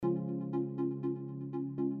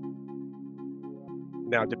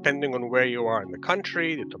Now, depending on where you are in the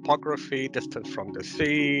country, the topography, distance from the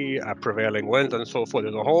sea, prevailing winds, and so forth,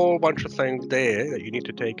 there's a whole bunch of things there that you need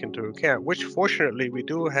to take into account, which fortunately we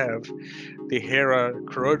do have the HERA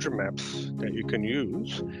corrosion maps that you can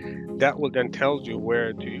use. That will then tell you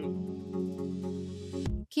where to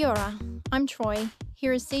use. Kia ora, I'm Troy,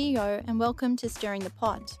 here as CEO, and welcome to Stirring the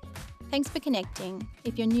Pot. Thanks for connecting.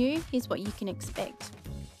 If you're new, here's what you can expect.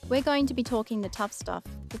 We're going to be talking the tough stuff,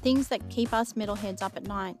 the things that keep us metalheads up at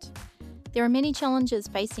night. There are many challenges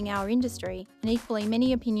facing our industry, and equally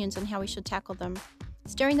many opinions on how we should tackle them.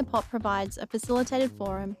 Stirring the Pot provides a facilitated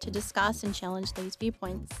forum to discuss and challenge these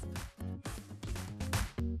viewpoints.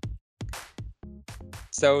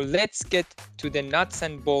 So let's get to the nuts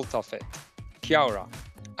and bolts of it. Kia ora,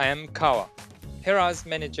 I am Kawa, HERA's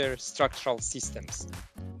Manager Structural Systems.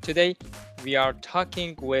 Today, we are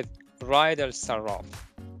talking with Raed El-Sarraf,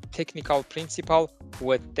 Technical Principal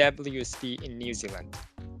with WSP in New Zealand.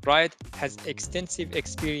 Raed has extensive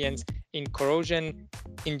experience in corrosion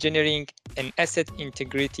engineering and asset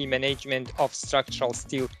integrity management of structural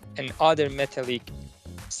steel and other metallic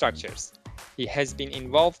structures. He has been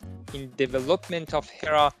involved in development of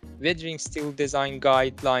HERA weathering steel design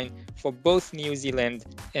guideline for both New Zealand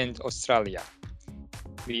and Australia.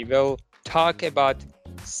 We will talk about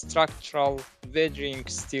structural weathering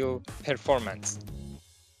steel performance.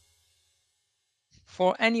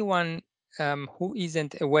 For anyone who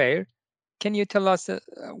isn't aware, can you tell us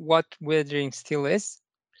what weathering steel is?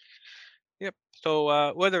 Yep.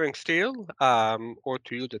 So weathering steel, or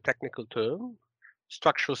to use the technical term,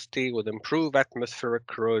 structural steel with improved atmospheric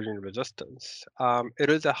corrosion resistance. It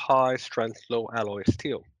is a high-strength, low-alloy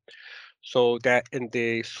steel, so that in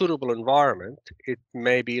the suitable environment, it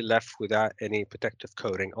may be left without any protective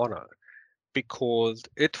coating on it, because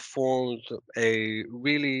it forms a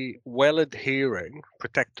really well-adhering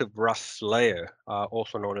protective rust layer,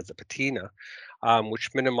 also known as a patina, which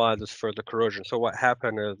minimizes further corrosion. So what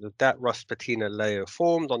happened is that rust patina layer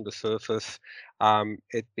formed on the surface,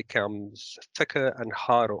 it becomes thicker and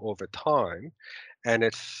harder over time, and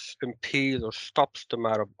it impedes or stops the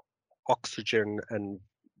amount of oxygen and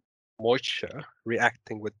moisture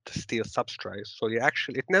reacting with the steel substrate. So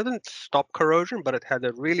it doesn't stop corrosion, but it had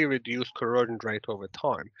a really reduced corrosion rate over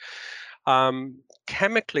time.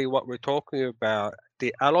 Chemically, what we're talking about,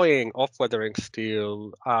 the alloying of weathering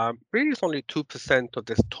steel really is only 2% of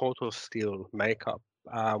this total steel makeup,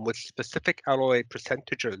 with specific alloy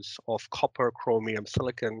percentages of copper, chromium,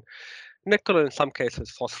 silicon, nickel, and in some cases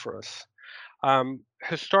phosphorus.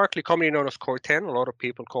 Historically, commonly known as Corten, a lot of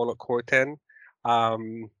people call it Corten.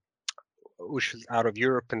 Which is out of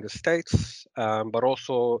Europe and the States, but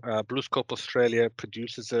also BlueScope Australia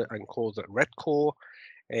produces it and calls it Redcore.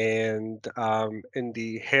 And in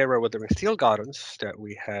the HERA weathering steel gardens that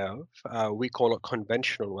we have, we call it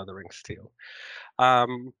conventional weathering steel.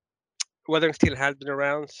 Weathering steel has been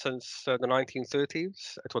around since the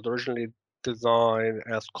 1930s. It was originally designed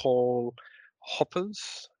as coal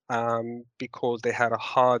hoppers because they had a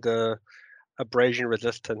harder abrasion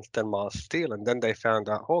resistance than mild steel. And then they found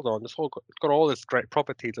out, hold on, it's got all its great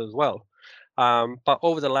properties as well. But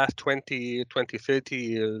over the last 20, 30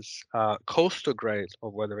 years, coaster grades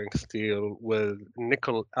of weathering steel with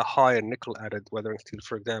a higher nickel added weathering steel,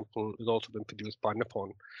 for example, has also been produced by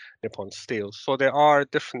Nippon Steel. So there are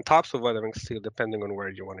different types of weathering steel depending on where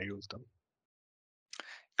you want to use them.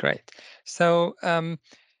 Great. So,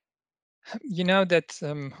 you know that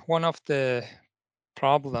one of the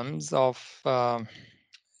problems of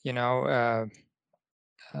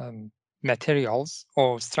materials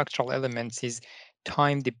or structural elements is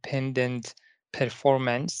time-dependent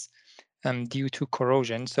performance due to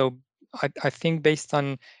corrosion. So I think based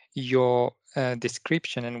on your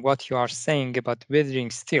description and what you are saying about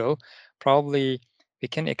weathering steel, probably we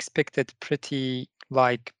can expect it pretty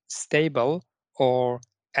stable or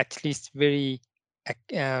at least very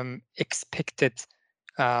expected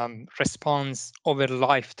response over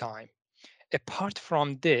lifetime. Apart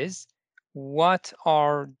from this, what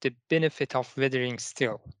are the benefits of weathering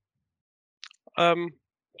steel?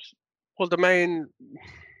 Well, the main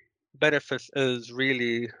benefit is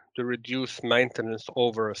really the reduced maintenance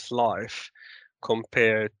over its life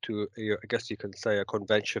compared to, I guess you can say, a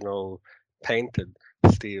conventional painted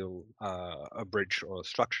steel a bridge or a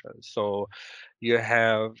structure. So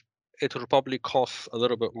it will probably cost a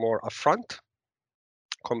little bit more upfront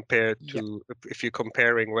compared to if you're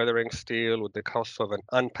comparing weathering steel with the cost of an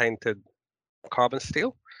unpainted carbon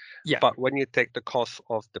steel. Yeah. But when you take the cost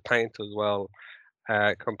of the paint as well,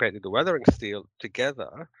 compared to the weathering steel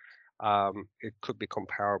together, it could be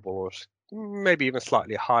comparable or maybe even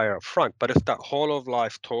slightly higher up front. But it's that whole of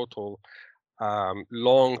life total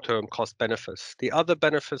long-term cost benefits. The other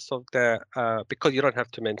benefits of that, because you don't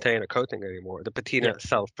have to maintain a coating anymore, the patina Yeah.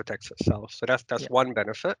 itself protects itself. So that's Yeah. one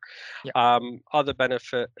benefit. Yeah. Other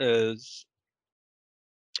benefit is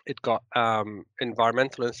it got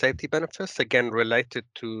environmental and safety benefits, again related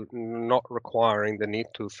to not requiring the need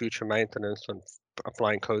to future maintenance and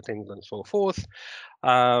applying coatings and so forth.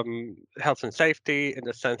 Health and safety, in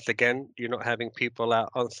the sense, again, you're not having people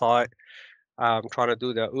out on site trying to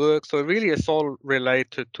do their work. So really, it's all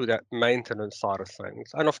related to that maintenance side of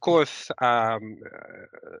things. And of course,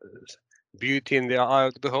 beauty in the eye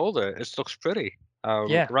of the beholder. It looks pretty.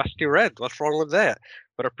 Yeah. Rusty red. What's wrong with that?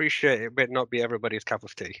 But I appreciate it may not be everybody's cup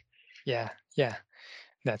of tea. Yeah. Yeah.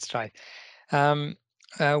 That's right.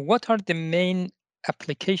 What are the main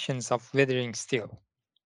applications of weathering steel?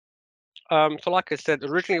 So like I said,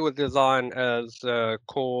 originally it was designed as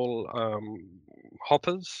coal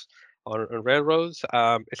hoppers on railroads.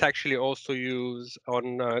 It's actually also used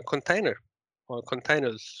on containers.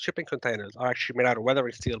 Shipping containers are actually made out of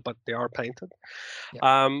weathering steel, but they are painted.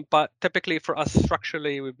 Yeah. But typically for us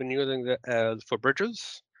structurally, we've been using it as for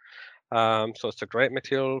bridges. So it's a great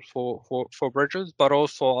material for bridges, but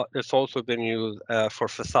also it's also been used for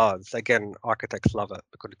facades. Again, architects love it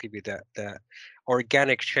because it gives you that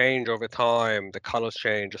organic change over time. The colors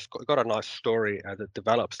change. It's got a nice story as it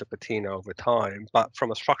develops the patina over time. But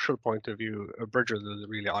from a structural point of view, bridges is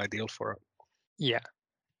really ideal for it. Yeah.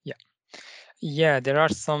 Yeah. Yeah. There are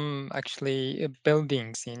some actually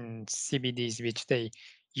buildings in CBDs which they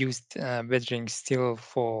used weathering steel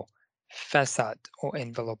for facade or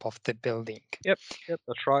envelope of the building. Yep,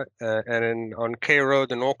 that's right. And on K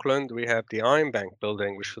Road in Auckland, we have the Iron Bank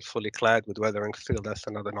building, which was fully clad with weathering steel. That's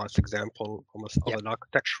another nice example almost of Yeah. an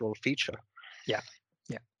architectural feature. Yeah.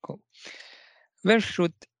 Yeah. Cool. Where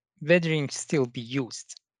should weathering steel be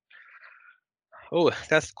used? Oh,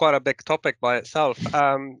 that's quite a big topic by itself,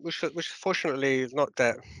 which fortunately is not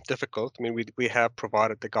that difficult. I mean, we have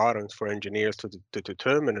provided the guidance for engineers to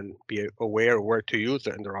determine and be aware of where to use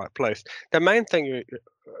it in the right place. The main thing,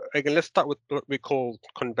 again, let's start with what we call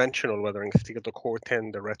conventional weathering steel, the core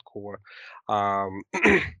 10, the red core. Um,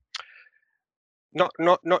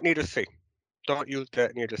 not near the sea. Don't use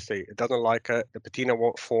that near the sea. It doesn't like it. The patina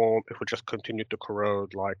won't form. It will just continue to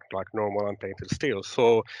corrode like normal unpainted steel.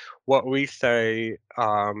 So what we say,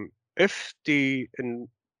 if the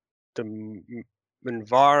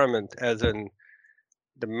environment, as in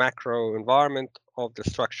the macro environment of the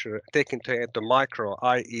structure, take into account the micro,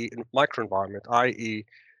 i.e., microenvironment, i.e.,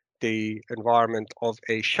 the environment of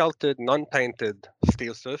a sheltered, non-painted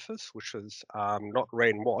steel surface, which is not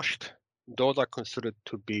rain washed, those are considered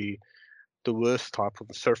to be the worst type of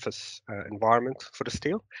surface environment for the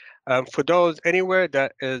steel. For those anywhere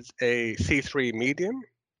that is a C3 medium,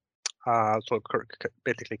 so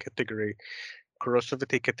basically category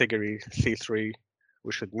corrosivity category C3,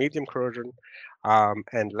 which is medium corrosion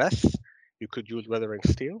and less, you could use weathering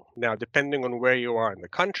steel. Now, depending on where you are in the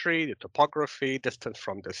country, the topography, distance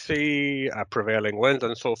from the sea, prevailing winds,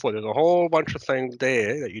 and so forth, there's a whole bunch of things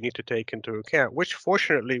there that you need to take into account, which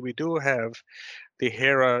fortunately we do have the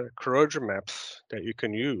HERA corrosion maps that you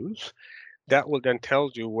can use. That will then tell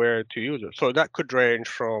you where to use it. So that could range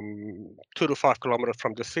from 2 to 5 kilometers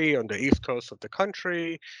from the sea on the east coast of the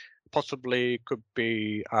country, possibly could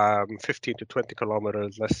be 15 to 20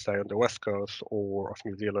 kilometers, let's say, on the west coast or of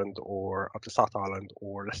New Zealand or of the South Island,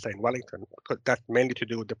 or let's say in Wellington, because that's mainly to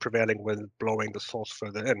do with the prevailing wind blowing the source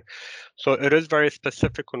further in. So it is very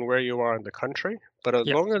specific on where you are in the country, but as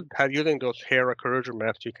Yeah. long as using those HERA corrosion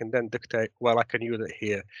maps, you can then dictate, well, I can use it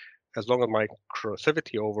here, as long as my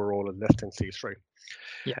corrosivity overall is less than C3.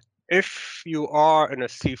 Yeah. If you are in a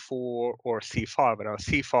C4 or C5, and our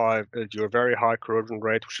C5 is your very high corrosion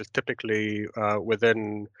rate, which is typically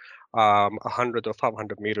within 100 or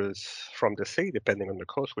 500 meters from the sea, depending on the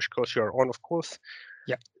coast, which coast you're on, of course.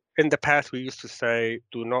 Yeah. In the past, we used to say,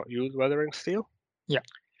 do not use weathering steel. Yeah.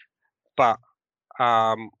 But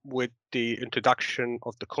with the introduction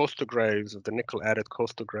of the coastal grades, of the nickel added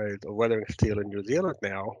coastal grades of weathering steel in New Zealand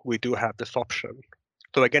now, we do have this option.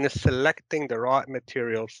 So again, it's selecting the right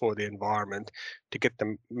material for the environment to get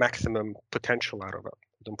the maximum potential out of it.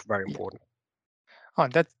 It's very Yeah. important. Oh,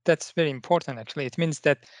 that's very important actually. It means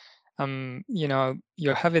that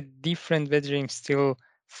you have a different weathering steel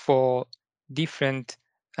for different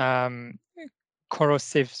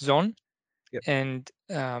corrosive zone, Yep. and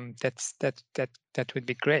that would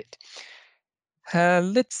be great.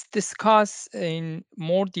 Let's discuss in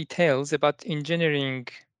more details about engineering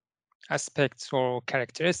aspects or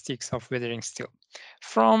characteristics of weathering steel.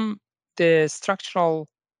 From the structural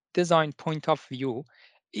design point of view,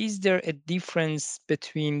 is there a difference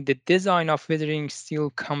between the design of weathering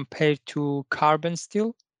steel compared to carbon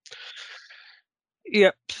steel?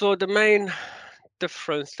 Yeah, so the main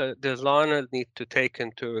difference that designers need to take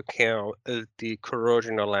into account is the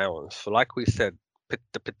corrosion allowance. So like we said,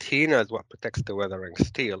 the patina is what protects the weathering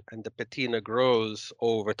steel, and the patina grows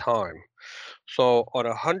over time. So on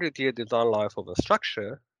a 100-year design life of a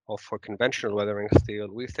structure, or for conventional weathering steel,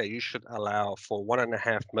 we say you should allow for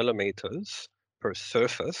 1.5 millimeters per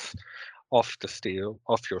surface of the steel,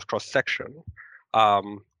 of your cross section.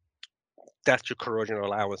 That's your corrosion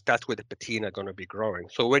allowance. That's where the patina going to be growing.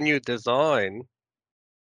 So when you design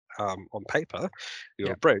on paper your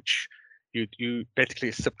Yeah. bridge, you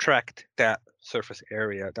basically subtract that surface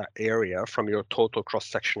area, that area from your total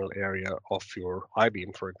cross-sectional area of your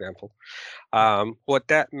I-beam, for example. What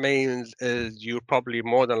that means is you're probably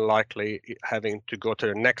more than likely having to go to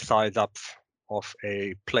the next size up of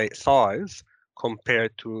a plate size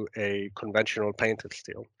compared to a conventional painted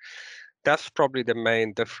steel. That's probably the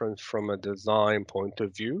main difference from a design point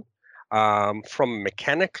of view. From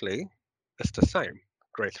mechanically, it's the same.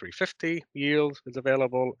 Grade 350 yield is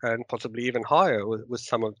available, and possibly even higher with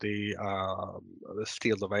some of the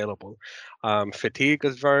steels available. Fatigue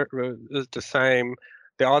is is the same.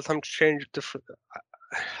 There are some different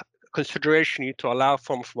consideration you need to allow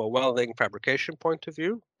from a welding fabrication point of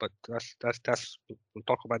view, but that's we'll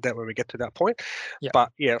talk about that when we get to that point. Yeah.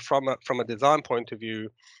 But yeah, from a design point of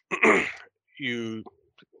view, you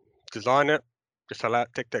design it, just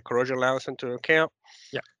take that corrosion allowance into account.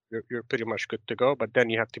 Yeah. You're pretty much good to go. But then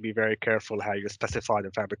you have to be very careful how you specify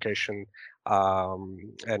the fabrication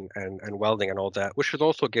and welding and all that, which is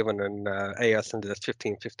also given in AS and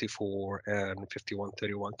 1554 and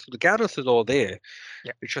 5131. So the guidance is all there.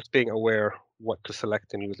 Yeah. It's just being aware what to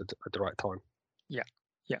select and use at the right time. Yeah.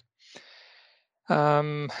 Yeah.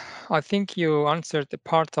 I think you answered the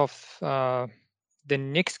part of the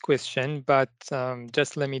next question, but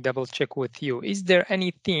just let me double check with you. Is there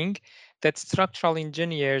anything that structural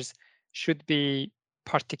engineers should be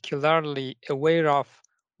particularly aware of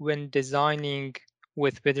when designing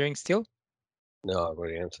with weathering steel? No, I've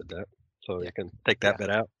already answered that. So Yeah. you can take that Yeah. bit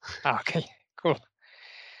out. Okay, cool.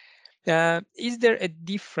 Is there a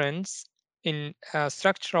difference in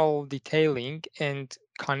structural detailing and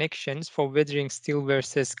connections for weathering steel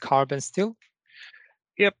versus carbon steel?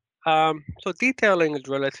 Yep. So detailing is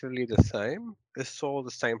relatively the same. It's all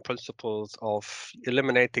the same principles of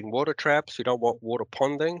eliminating water traps. You don't want water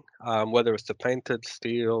ponding, whether it's the painted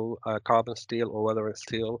steel, carbon steel, or whether it's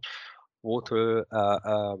steel. Water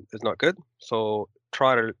is not good. So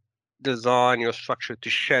try to design your structure to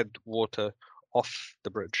shed water off the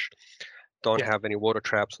bridge. Don't Yeah. have any water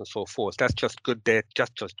traps and so forth. That's just good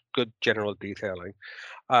just good general detailing.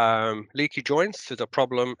 Leaky joints is a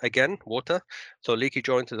problem again, water. So leaky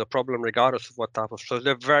joints is a problem regardless of what type of. So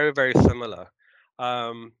they're very, very similar.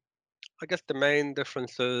 I guess the main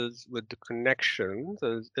differences with the connections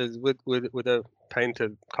is with a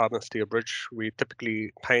painted carbon steel bridge, we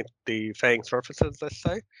typically paint the fairing surfaces, let's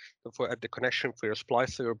say, at the connection for your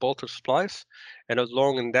splice or your bolted splice. And as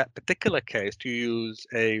long in that particular case, you use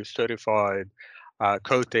a certified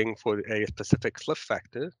coating for a specific slip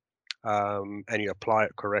factor, and you apply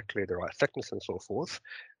it correctly, the right thickness and so forth,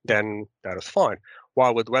 Yeah. then that is fine.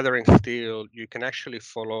 While with weathering steel, you can actually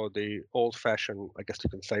follow the old-fashioned, I guess you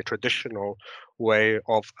can say, traditional way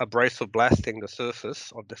of abrasive blasting the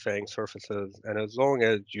surface of the fairing surfaces. And as long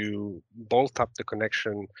as you bolt up the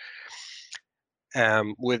connection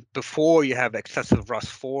with before you have excessive rust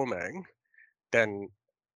forming, then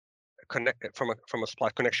from a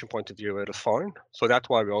splice connection point of view, it is fine. So that's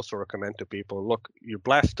why we also recommend to people, look, you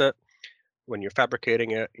blast it. When you're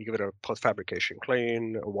fabricating it, you give it a post-fabrication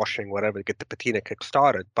clean, a washing, whatever, get the patina kick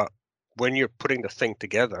started. But when you're putting the thing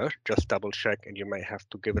together, just double check, and you may have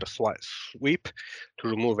to give it a slight sweep to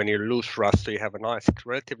remove any loose rust, so you have a nice,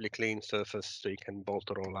 relatively clean surface, so you can bolt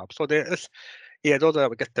it all up. So there is, yeah, those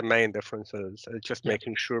are, I guess, the main differences. It's just Yeah.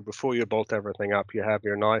 making sure before you bolt everything up, you have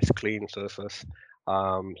your nice, clean surface,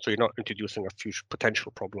 so you're not introducing a future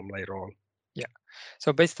potential problem later on. Yeah.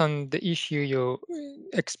 So based on the issue you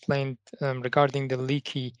explained regarding the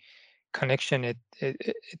leaky connection, it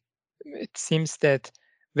seems that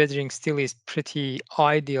weathering steel is pretty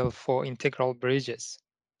ideal for integral bridges.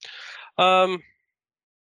 I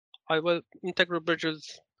will integral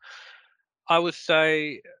bridges. I would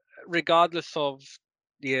say, regardless of,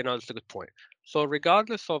 yeah, no, that's a good point. So,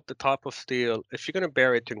 regardless of the type of steel, if you're going to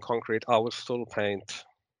bury it in concrete, I would still paint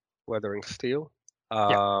weathering steel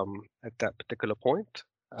Yeah. at that particular point.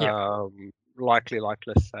 Yeah. likely like,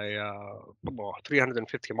 let's say,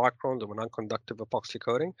 350 microns of an unconductive epoxy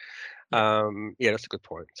coating. Yeah, that's a good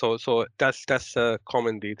point. So that's a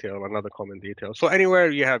common detail, another common detail. So anywhere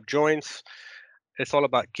you have joints, it's all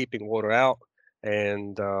about keeping water out,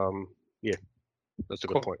 and yeah, that's a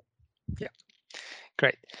good Cool. point. Yeah,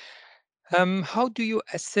 great. How do you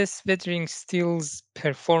assess weathering steel's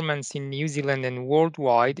performance in New Zealand and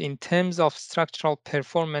worldwide in terms of structural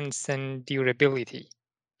performance and durability?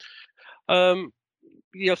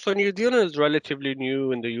 Yeah, so New Zealand is relatively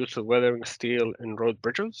new in the use of weathering steel in road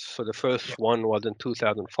bridges. So the first one was in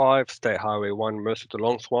 2005, State Highway 1 Mercer to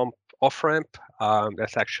Long Swamp off-ramp.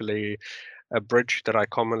 That's actually a bridge that I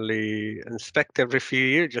commonly inspect every few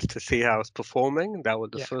years just to see how it's performing. That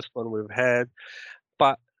was the Yeah. first one we've had.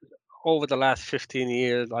 But over the last 15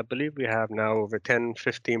 years, I believe we have now over 10,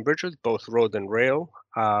 15 bridges, both road and rail.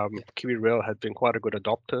 Kiwi Rail has been quite a good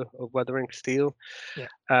adopter of weathering steel,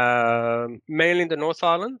 mainly in the North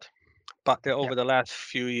Island. But over the last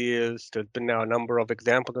few years, there's been now a number of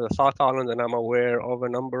examples in the South Island, and I'm aware of a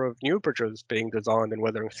number of new bridges being designed in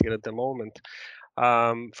weathering steel at the moment.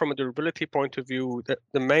 From a durability point of view,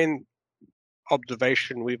 the main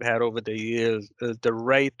observation we've had over the years is the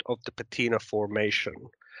rate of the patina formation.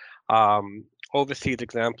 Overseas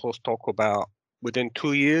examples talk about within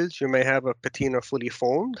 2 years, you may have a patina fully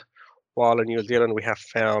formed, while in New Zealand, we have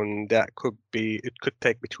found that it could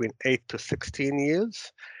take between 8 to 16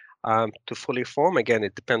 years to fully form. Again,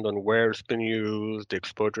 it depends on where it's been used, the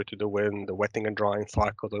exposure to the wind, the wetting and drying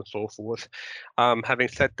cycles, and so forth. Having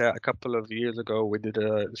said that, a couple of years ago, we did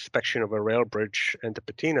an inspection of a rail bridge, and the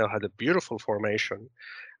patina had a beautiful formation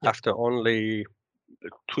after only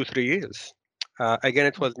 2-3 years. Again,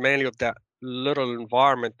 it was mainly of that little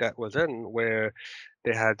environment that was in where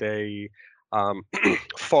they had a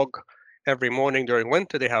fog every morning during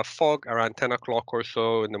winter. They have fog around 10 o'clock or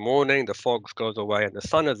so in the morning. The fog goes away and the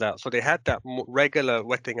sun is out. So they had that regular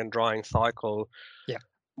wetting and drying cycle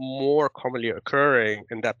more commonly occurring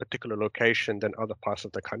in that particular location than other parts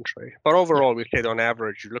of the country. But overall, we said on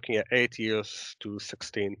average, you're looking at 8 years to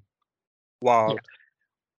 16. While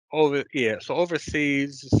so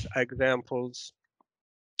overseas examples.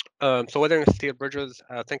 So weathering steel bridges,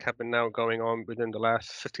 I think, have been now going on within the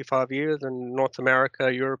last 55 years in North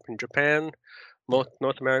America, Europe, and Japan. Most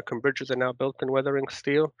North American bridges are now built in weathering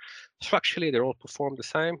steel. Structurally, they're all performed the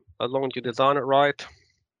same. As long as you design it right,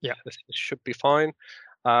 this should be fine.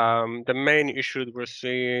 The main issue that we're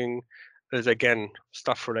seeing is, again,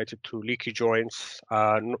 stuff related to leaky joints.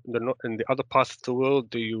 In the other parts of the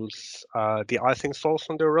world, they use de-icing salts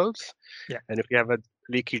on their roads. And if you have a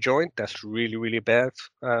leaky joint, that's really, really bad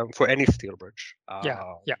for any steel bridge.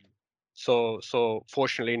 So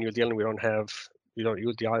fortunately, in New Zealand, we don't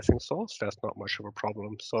use de-icing salts. That's not much of a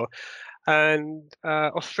problem. And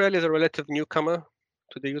Australia is a relative newcomer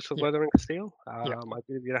to the use of weathering steel. I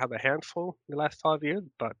believe you have a handful in the last 5 years,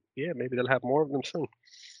 but maybe they'll have more of them soon.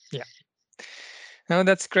 No,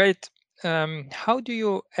 that's great. How do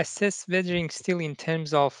you assess weathering steel in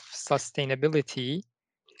terms of sustainability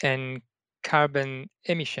and carbon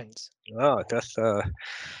emissions? Oh, that's a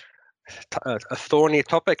thorny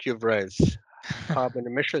topic you've raised. Carbon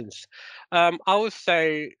emissions. I would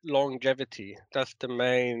say longevity. That's the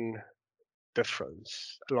main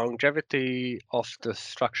difference. Longevity of the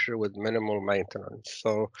structure with minimal maintenance.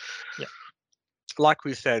 So, like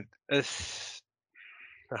we said,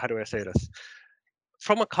 how do I say this?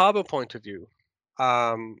 From a carbon point of view,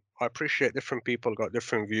 I appreciate different people got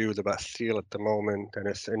different views about steel at the moment, and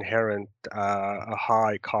its inherent a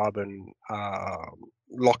high carbon,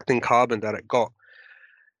 locked in carbon that it got.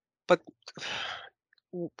 But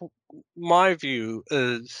my view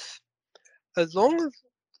is, as long as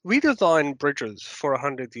we design bridges for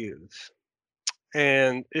 100 years,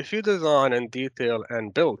 and if you design and detail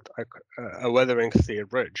and build a weathering steel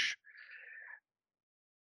bridge,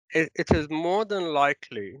 it is more than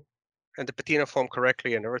likely, and the patina form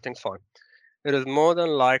correctly and everything's fine, it is more than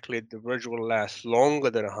likely the bridge will last longer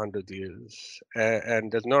than 100 years.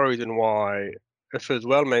 And there's no reason why, if it's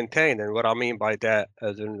well maintained, and what I mean by that,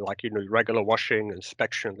 as in regular washing,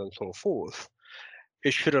 inspections, and so forth,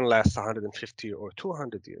 it shouldn't last 150 or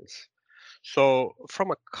 200 years. So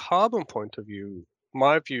from a carbon point of view,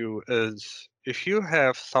 my view is if you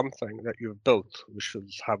have something that you've built, which should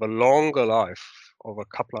have a longer life of a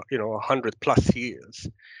couple of, 100 plus years,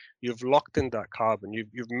 you've locked in that carbon,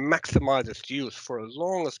 you've maximized its use for as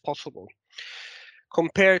long as possible.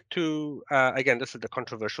 Compared to, again, this is the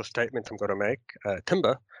controversial statement I'm going to make,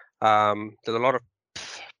 timber. There's a lot of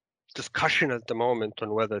discussion at the moment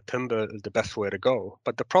on whether timber is the best way to go.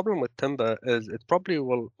 But the problem with timber is it probably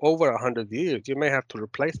will, over 100 years, you may have to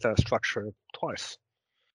replace that structure twice.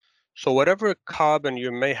 So whatever carbon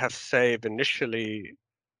you may have saved initially,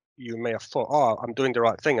 you may have thought, oh, I'm doing the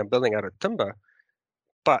right thing, I'm building out of timber.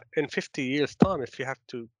 But in 50 years' time, if you have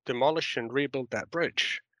to demolish and rebuild that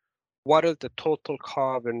bridge, what is the total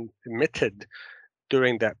carbon emitted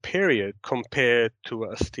during that period compared to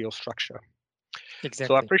a steel structure? So I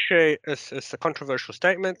Exactly. appreciate it's a controversial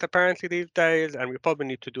statement apparently these days, and we probably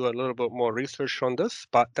need to do a little bit more research on this.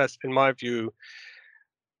 But that's, in my view,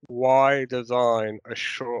 why design a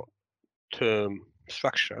short-term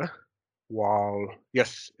structure while,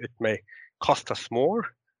 yes, it may cost us more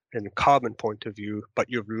in carbon point of view, but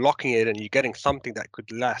you're locking it and you're getting something that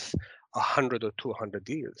could last 100 or 200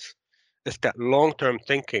 years. It's that long-term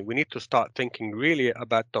thinking. We need to start thinking really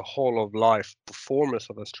about the whole of life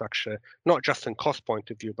performance of a structure, not just in cost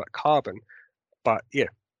point of view, but carbon, but yeah,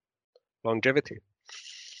 longevity.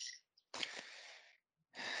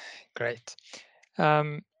 Great.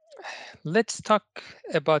 Let's talk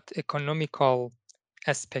about economical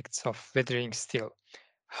aspects of weathering steel.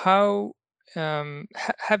 How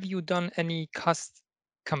have you done any cost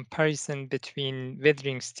comparison between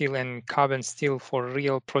weathering steel and carbon steel for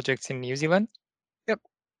real projects in New Zealand?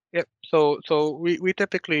 Yep. So we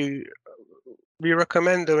typically we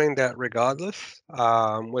recommend doing that regardless,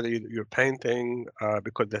 whether you're painting,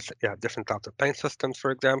 because there's different types of paint systems, for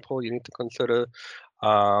example, you need to consider,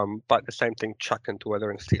 but the same thing chuck into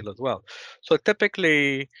weathering steel as well. So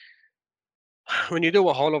typically, when you do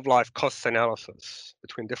a whole of life cost analysis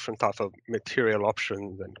between different types of material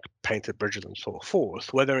options and painted bridges and so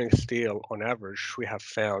forth, weathering steel on average we have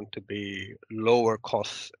found to be lower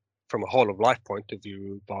costs from a whole of life point of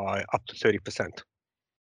view by up to 30%,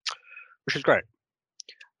 which is great.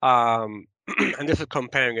 And this is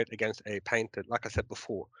comparing it against a painted, like I said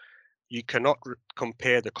before, you cannot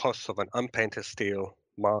compare the costs of an unpainted steel,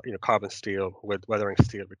 carbon steel with weathering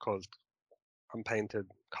steel because unpainted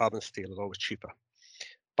carbon steel is always cheaper.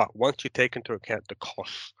 But once you take into account the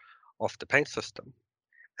costs of the paint system,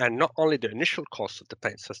 and not only the initial cost of the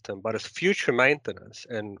paint system, but its future maintenance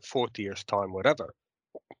in 40 years' time, whatever,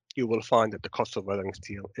 you will find that the cost of weathering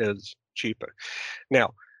steel is cheaper.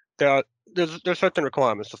 Now, there's certain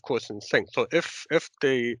requirements, of course, in zinc. So if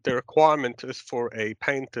the requirement is for a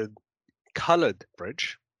painted colored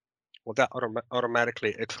bridge, well, that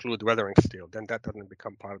automatically excludes weathering steel. Then that doesn't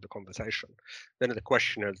become part of the conversation. Then the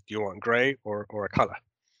question is, do you want gray or a color?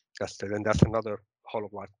 That's another whole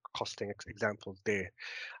of life costing example there.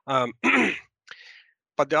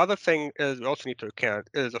 But the other thing is we also need to account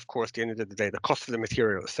is, of course, at the end of the day, the cost of the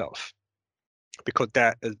material itself, because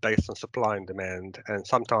that is based on supply and demand, and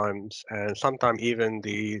sometimes even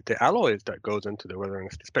the alloys that goes into the weathering,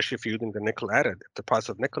 especially if you're using the nickel added. If the price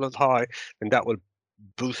of nickel is high, then that will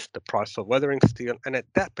boost the price of weathering steel. And at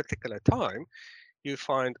that particular time, you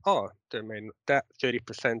find, that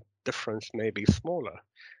 30% difference may be smaller.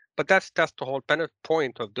 But that's the whole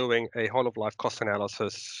point of doing a whole of life cost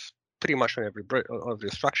analysis pretty much on every of the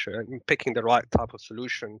structure and picking the right type of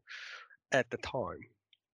solution at the time.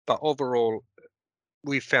 But overall,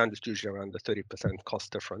 we found it's usually around the 30%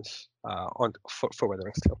 cost difference for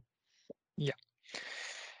weathering steel. Yeah.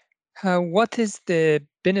 What is the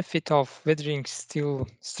benefit of weathering steel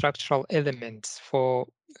structural elements for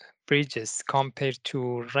bridges compared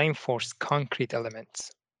to reinforced concrete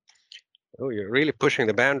elements? Oh, you're really pushing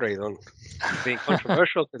the boundaries on being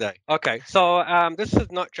controversial today. Okay, so this is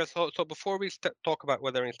not just so before we talk about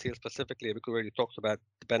weathering steel specifically, because we already talked about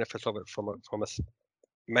the benefits of it from a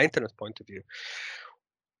maintenance point of view.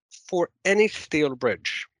 For any steel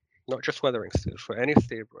bridge, not just weathering steel, for any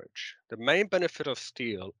steel bridge, the main benefit of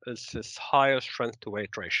steel is its higher strength to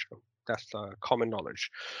weight ratio. That's common knowledge.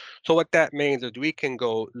 So what that means is we can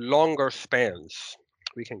go longer spans.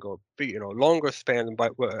 We can go, longer spans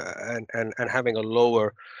and having a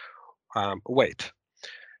lower weight.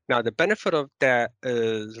 Now, the benefit of that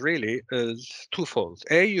is twofold.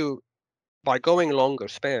 By going longer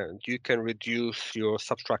spans, you can reduce your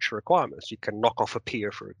substructure requirements. You can knock off a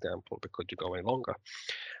pier, for example, because you're going longer.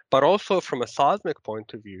 But also from a seismic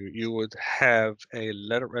point of view, you would have a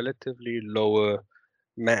relatively lower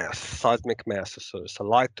mass, seismic mass, so it's a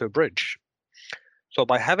lighter bridge. So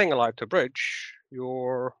by having a lighter bridge,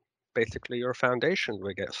 your foundation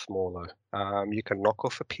will get smaller. You can knock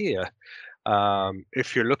off a pier.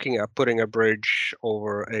 If you're looking at putting a bridge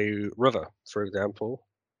over a river, for example,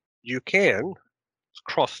 you can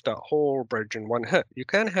cross that whole bridge in one hit. You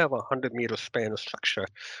can have 100-meter span of structure,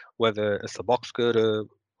 whether it's a box girder,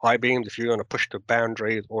 I-beams, if you're going to push the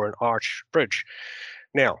boundaries, or an arch bridge.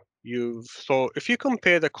 Now, So if you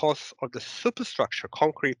compare the cost of the superstructure,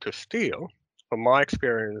 concrete to steel, from my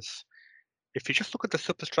experience, if you just look at the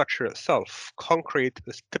superstructure itself, concrete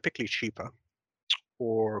is typically cheaper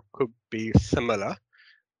or could be similar,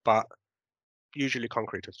 but usually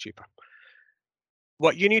concrete is cheaper.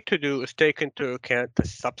 What you need to do is take into account the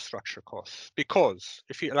substructure costs, because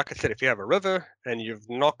if you, like I said, if you have a river and you've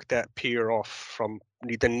knocked that pier off from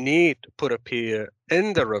the need to put a pier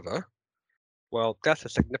in the river, well, that's a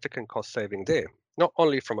significant cost saving there. Not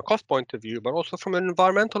only from a cost point of view, but also from an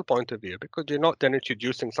environmental point of view, because you're not then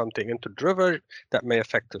introducing something into the river that may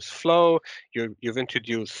affect its flow. You've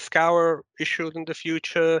introduced scour issues in the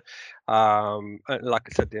future, and like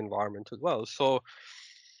I said, the environment as well. So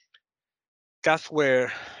that's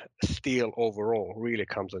where steel overall really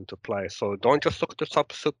comes into play. So don't just look at the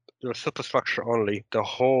superstructure only, the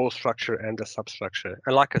whole structure and the substructure.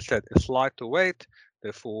 And like I said, it's lighter weight,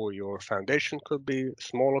 therefore your foundation could be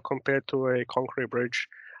smaller compared to a concrete bridge.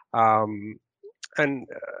 So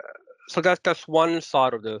that's one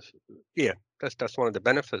side of that's one of the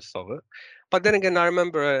benefits of it. But then again, I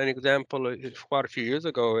remember an example quite a few years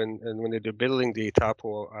ago, and when they were building the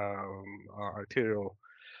Taupo arterial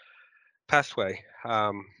passway.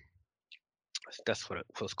 That's what it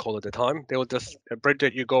was called at the time. There was just a bridge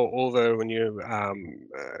that you go over when you.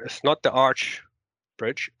 It's not the arch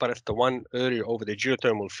bridge, but it's the one earlier over the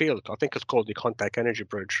geothermal field. I think it's called the Contact Energy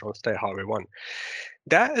Bridge on State Highway 1.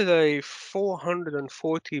 That is a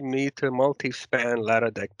 440-meter multi-span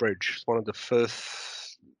ladder deck bridge. It's one of the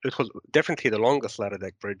first. It was definitely the longest ladder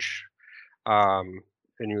deck bridge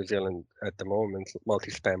in New Zealand at the moment,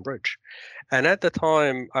 multi-span bridge. And at the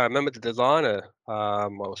time, I remember the designer, I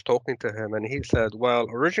was talking to him, and he said, well,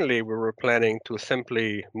 originally we were planning to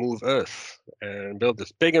simply move earth and build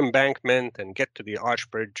this big embankment and get to the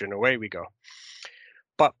arch bridge, and away we go.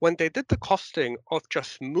 But when they did the costing of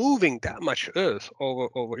just moving that much earth over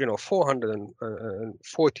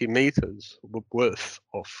 440 meters worth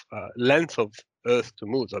of length of earth to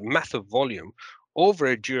move, a massive volume over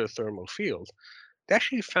a geothermal field, they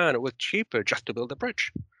actually found it was cheaper just to build a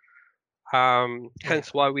bridge.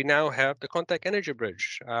 Hence why we now have the Contact Energy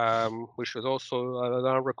Bridge, which was also, as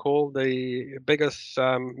I recall, the biggest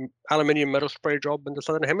aluminium metal spray job in the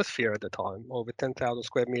Southern Hemisphere at the time, over 10,000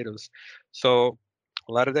 square meters. So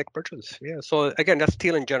ladder deck bridges, yeah. So again, that's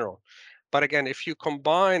steel in general. But again, if you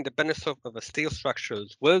combine the benefits of a steel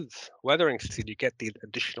structures with weathering steel, you get the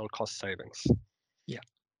additional cost savings. Yeah.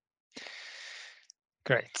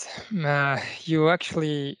 Great. You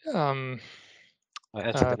actually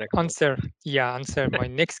answer my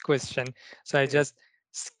next question. So I just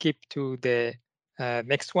skip to the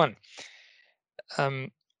next one. I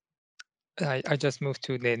just moved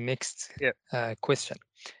to the next question.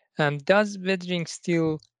 Does weathering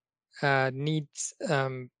steel needs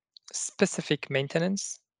specific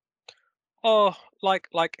maintenance? Oh, like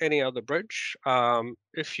any other bridge,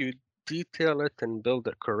 if you detail it and build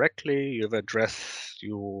it correctly, you've addressed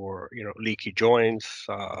your leaky joints,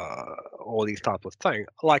 all these type of things.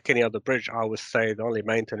 Like any other bridge, I would say the only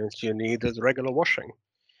maintenance you need is regular washing.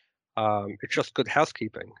 It's just good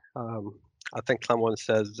housekeeping. I think someone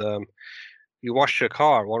says, you wash your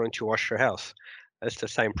car, why don't you wash your house? It's the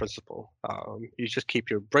same principle. You just keep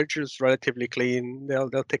your bridges relatively clean, they'll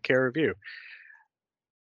take care of you.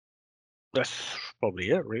 That's probably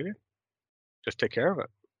it, really. Just take care of it.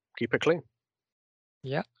 Keep it clean.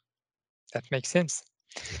 Yeah, that makes sense.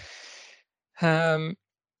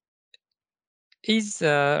 Is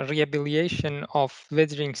rehabilitation of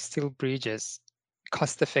weathering steel bridges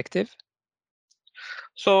cost effective?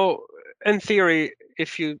 So, in theory,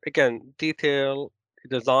 if you, again,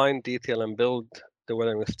 design, detail, and build the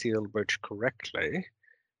weathering steel bridge correctly,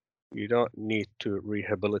 you don't need to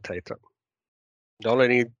rehabilitate it. The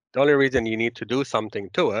only reason you need to do something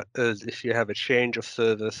to it is if you have a change of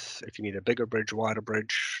service, if you need a bigger bridge, wider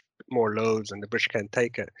bridge, more loads, and the bridge can't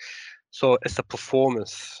take it. So it's a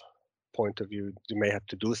performance point of view, you may have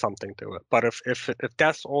to do something to it. But if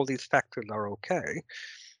that's all these factors are okay,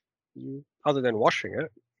 other than washing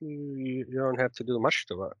it, you don't have to do much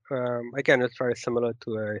to it. Again, it's very similar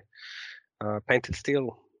to a painted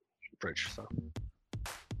steel bridge. So.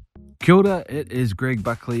 Kia ora, it is Greg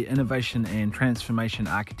Buckley, Innovation and Transformation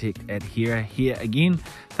Architect at HERA, here again.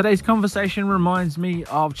 Today's conversation reminds me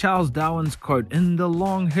of Charles Darwin's quote, "In the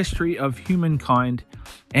long history of humankind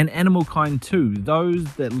and animal kind too,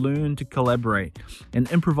 those that learn to collaborate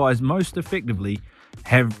and improvise most effectively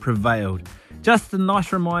have prevailed." Just a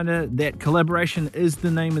nice reminder that collaboration is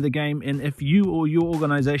the name of the game, and if you or your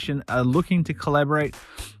organization are looking to collaborate,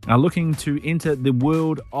 are looking to enter the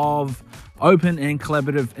world of open and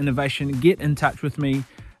collaborative innovation, get in touch with me.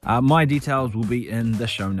 My details will be in the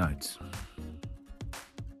show notes.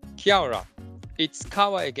 Kia ora, it's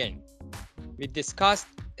Kawa again. We discussed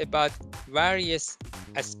about various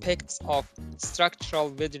aspects of structural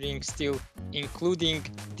weathering steel, including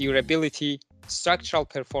durability, structural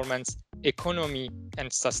performance, economy, and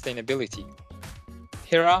sustainability.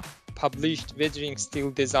 HERA published weathering steel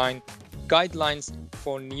design guidelines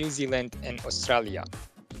for New Zealand and Australia.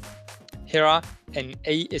 HERA and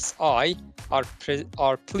ASI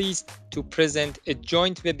are pleased to present a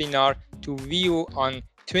joint webinar to view on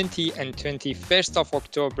 20 and 21st of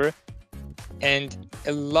October and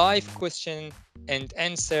a live question and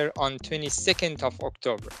answer on 22nd of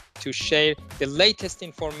October to share the latest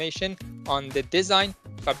information on the design,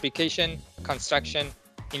 fabrication, construction,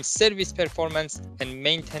 in-service performance, and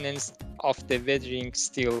maintenance of the weathering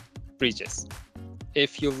steel bridges.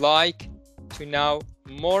 If you like to know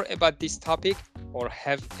more about this topic or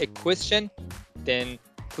have a question, then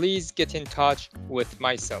please get in touch with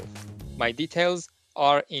myself. My details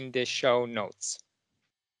are in the show notes.